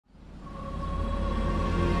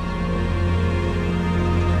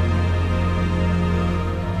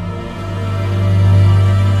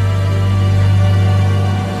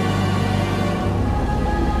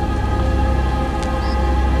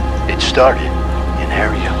started in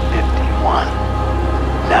Area 51.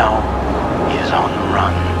 Now he is on the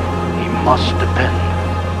run. He must depend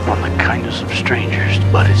on the kindness of strangers,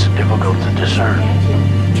 but it's difficult to discern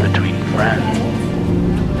between friend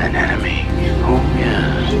and enemy. Who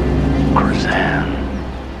is Krizan?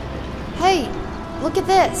 Hey, look at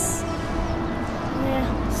this.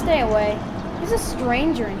 Yeah, stay away. He's a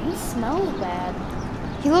stranger and he smells bad.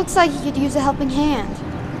 He looks like he could use a helping hand.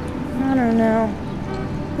 I don't know.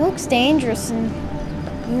 He looks dangerous, and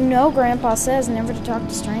you know Grandpa says never to talk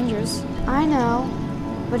to strangers. I know,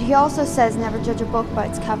 but he also says never judge a book by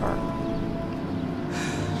its cover.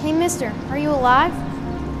 Hey, mister, are you alive?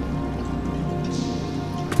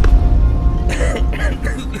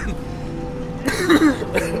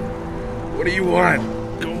 What do you want?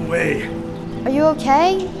 Go away. Are you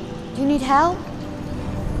okay? Do you need help?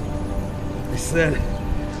 I said,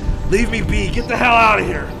 leave me be. Get the hell out of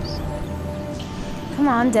here. Come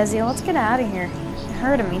on, Desi, let's get out of here. You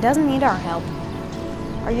hurt him. He doesn't need our help.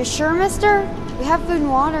 Are you sure, mister? We have food and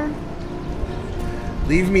water.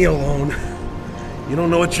 Leave me alone. You don't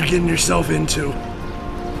know what you're getting yourself into.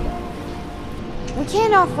 We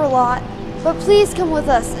can't offer a lot, but please come with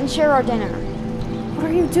us and share our dinner. What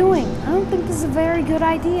are you doing? I don't think this is a very good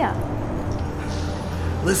idea.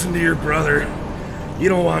 Listen to your brother. You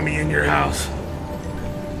don't want me in your house.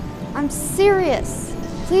 I'm serious.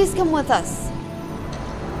 Please come with us.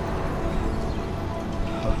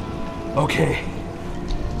 Okay.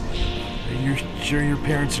 Are you sure your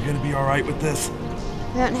parents are gonna be alright with this?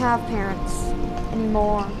 We don't have parents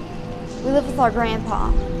anymore. We live with our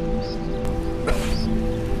grandpa.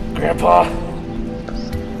 Grandpa?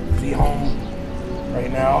 Is he home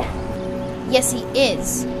right now? Yes, he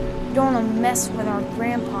is. You don't want to mess with our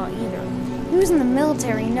grandpa either. He was in the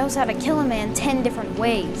military and knows how to kill a man 10 different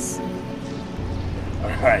ways.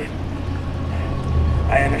 Alright.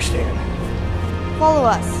 I understand. Follow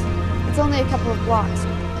us. It's only a couple of blocks.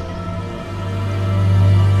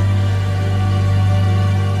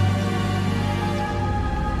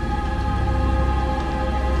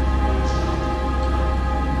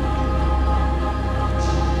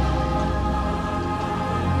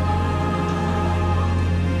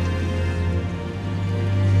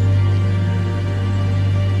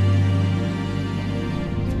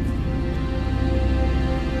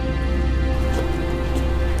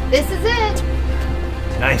 This is it.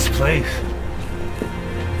 Nice place.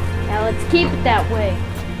 Now let's keep it that way.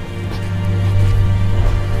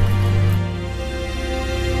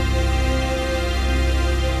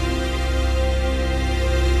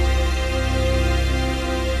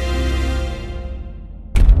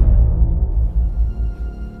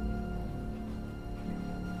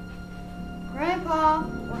 Grandpa,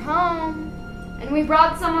 we're home. And we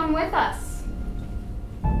brought someone with us.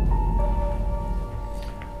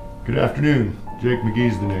 Good afternoon. Jake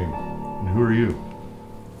McGee's the name. And who are you?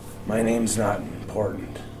 My name's not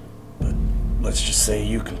important, but let's just say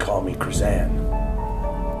you can call me Krizan.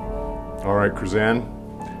 All right, Krizan.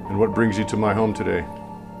 And what brings you to my home today?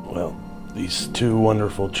 Well, these two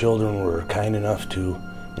wonderful children were kind enough to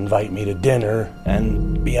invite me to dinner,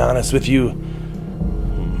 and be honest with you,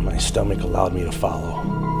 my stomach allowed me to follow.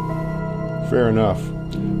 Fair enough.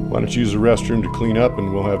 Why don't you use the restroom to clean up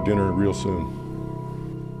and we'll have dinner real soon.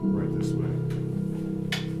 Right this way.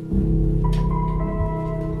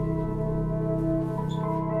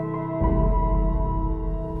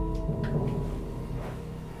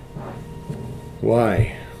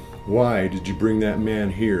 Why? Why did you bring that man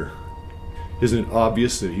here? Isn't it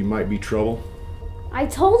obvious that he might be trouble? I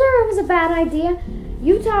told her it was a bad idea.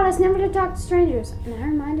 You taught us never to talk to strangers, and I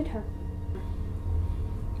reminded her.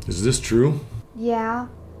 Is this true? Yeah,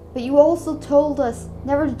 but you also told us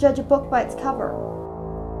never to judge a book by its cover.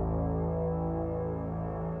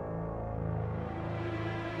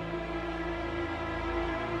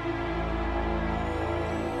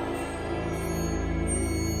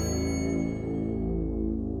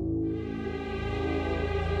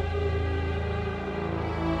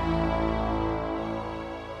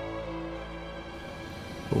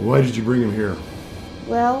 Well, why did you bring him here?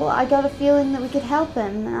 Well, I got a feeling that we could help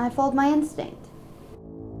him, and I followed my instinct.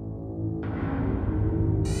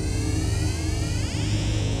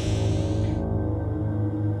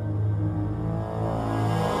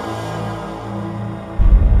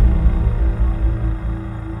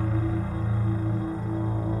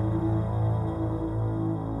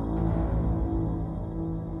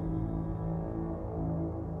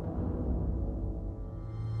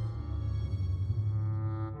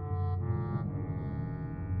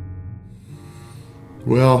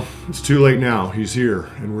 Well, it's too late now. He's here,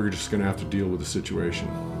 and we're just going to have to deal with the situation.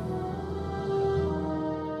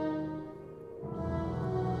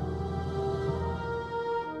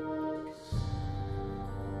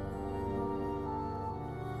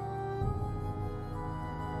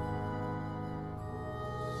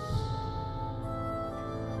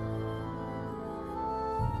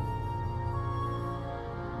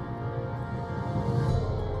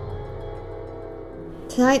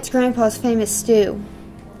 Tonight's Grandpa's famous stew.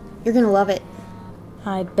 You're gonna love it.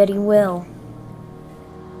 I bet he will.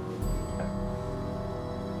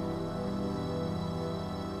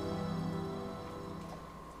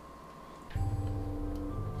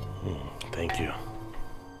 Thank you.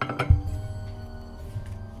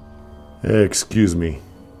 Hey, excuse me.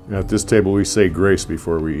 At this table we say grace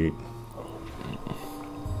before we eat.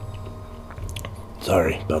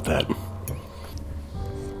 Sorry about that.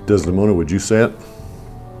 Desdemona, would you say it?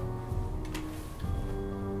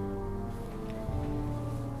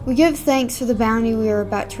 We give thanks for the bounty we are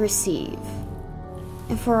about to receive,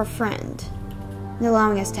 and for our friend, and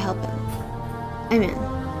allowing us to help him. Amen.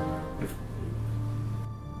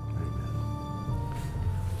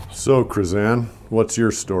 So, Krizan, what's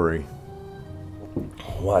your story?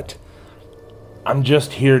 What? I'm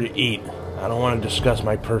just here to eat. I don't want to discuss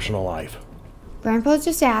my personal life. Grandpa's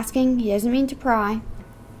just asking. He doesn't mean to pry.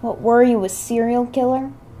 What, were you a serial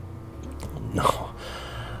killer? No,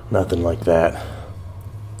 nothing like that.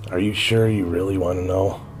 Are you sure you really want to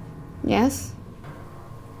know? Yes?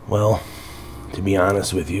 Well, to be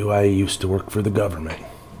honest with you, I used to work for the government.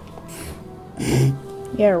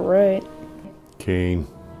 Yeah, right. Kane,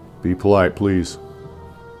 be polite, please.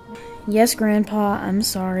 Yes, Grandpa, I'm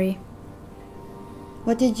sorry.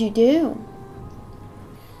 What did you do?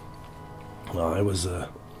 Well, I was a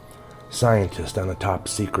scientist on a top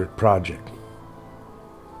secret project.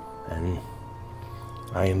 And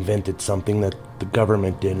I invented something that the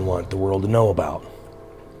government didn't want the world to know about.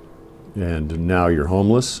 And now you're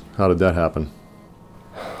homeless? How did that happen?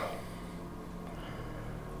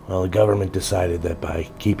 Well, the government decided that by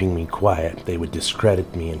keeping me quiet, they would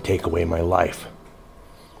discredit me and take away my life.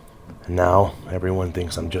 And now, everyone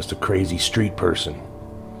thinks I'm just a crazy street person.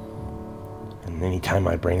 And anytime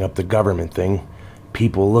I bring up the government thing,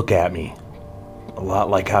 people look at me. A lot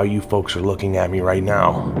like how you folks are looking at me right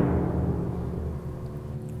now.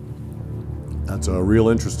 That's a real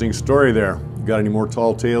interesting story there. Got any more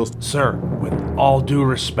tall tales? Sir, with all due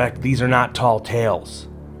respect, these are not tall tales.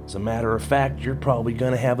 As a matter of fact, you're probably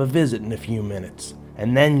going to have a visit in a few minutes.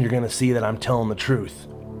 And then you're going to see that I'm telling the truth.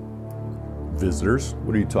 Visitors?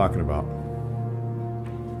 What are you talking about?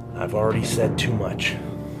 I've already said too much.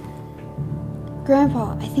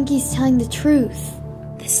 Grandpa, I think he's telling the truth.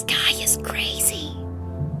 This guy is crazy.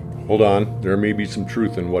 Hold on. There may be some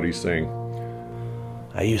truth in what he's saying.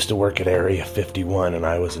 I used to work at Area 51 and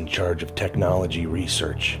I was in charge of technology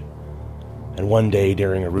research. And one day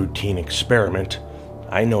during a routine experiment,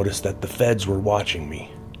 I noticed that the feds were watching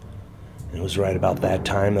me. And it was right about that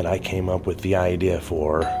time that I came up with the idea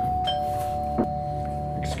for...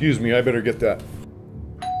 Excuse me, I better get that.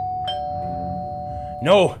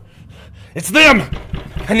 No! It's them!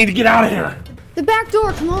 I need to get out of here! The back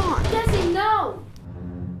door, come on! Jesse, no!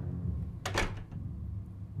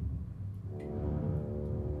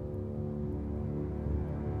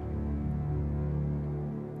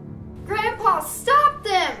 Grandpa, stop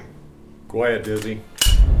them! Quiet, Dizzy.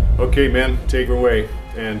 Okay, men, take her away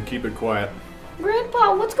and keep it quiet.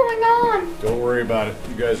 Grandpa, what's going on? Don't worry about it.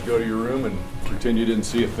 You guys go to your room and pretend you didn't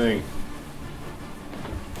see a thing.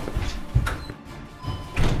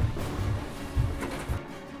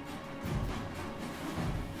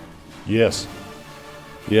 Yes.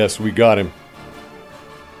 Yes, we got him.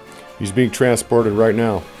 He's being transported right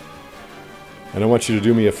now. And I want you to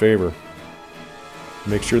do me a favor.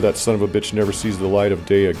 Make sure that son of a bitch never sees the light of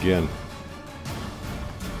day again.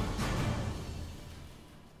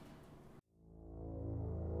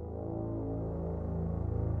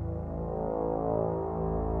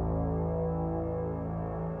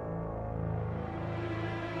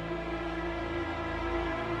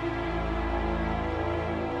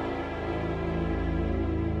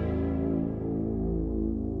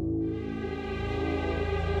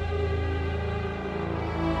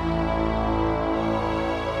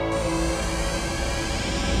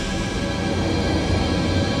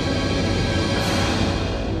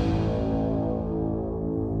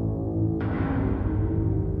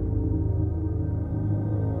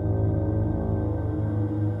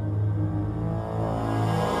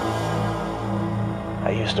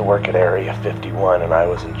 I used to work at Area 51 and I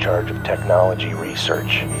was in charge of technology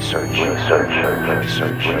research. Research.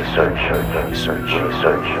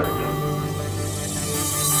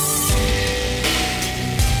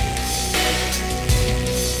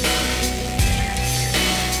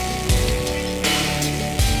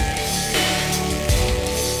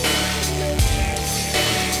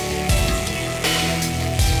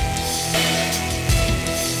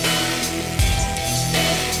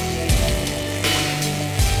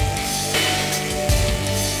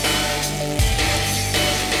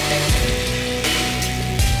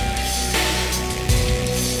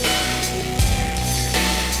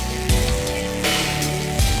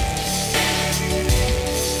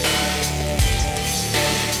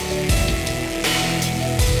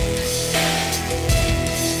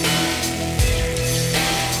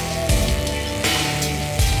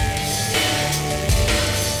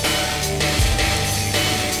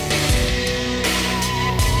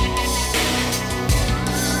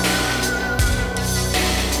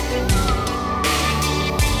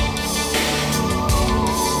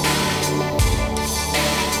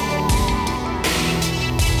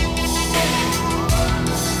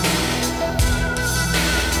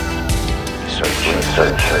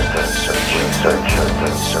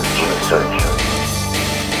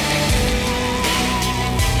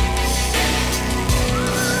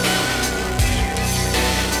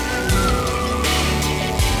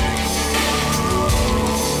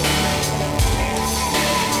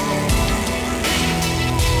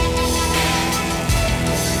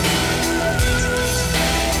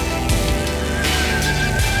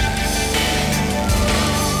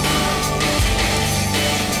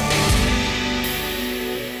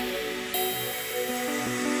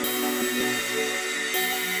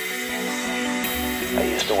 I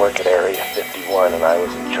used to work at Area 51 and I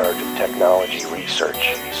was in charge of technology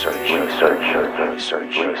research.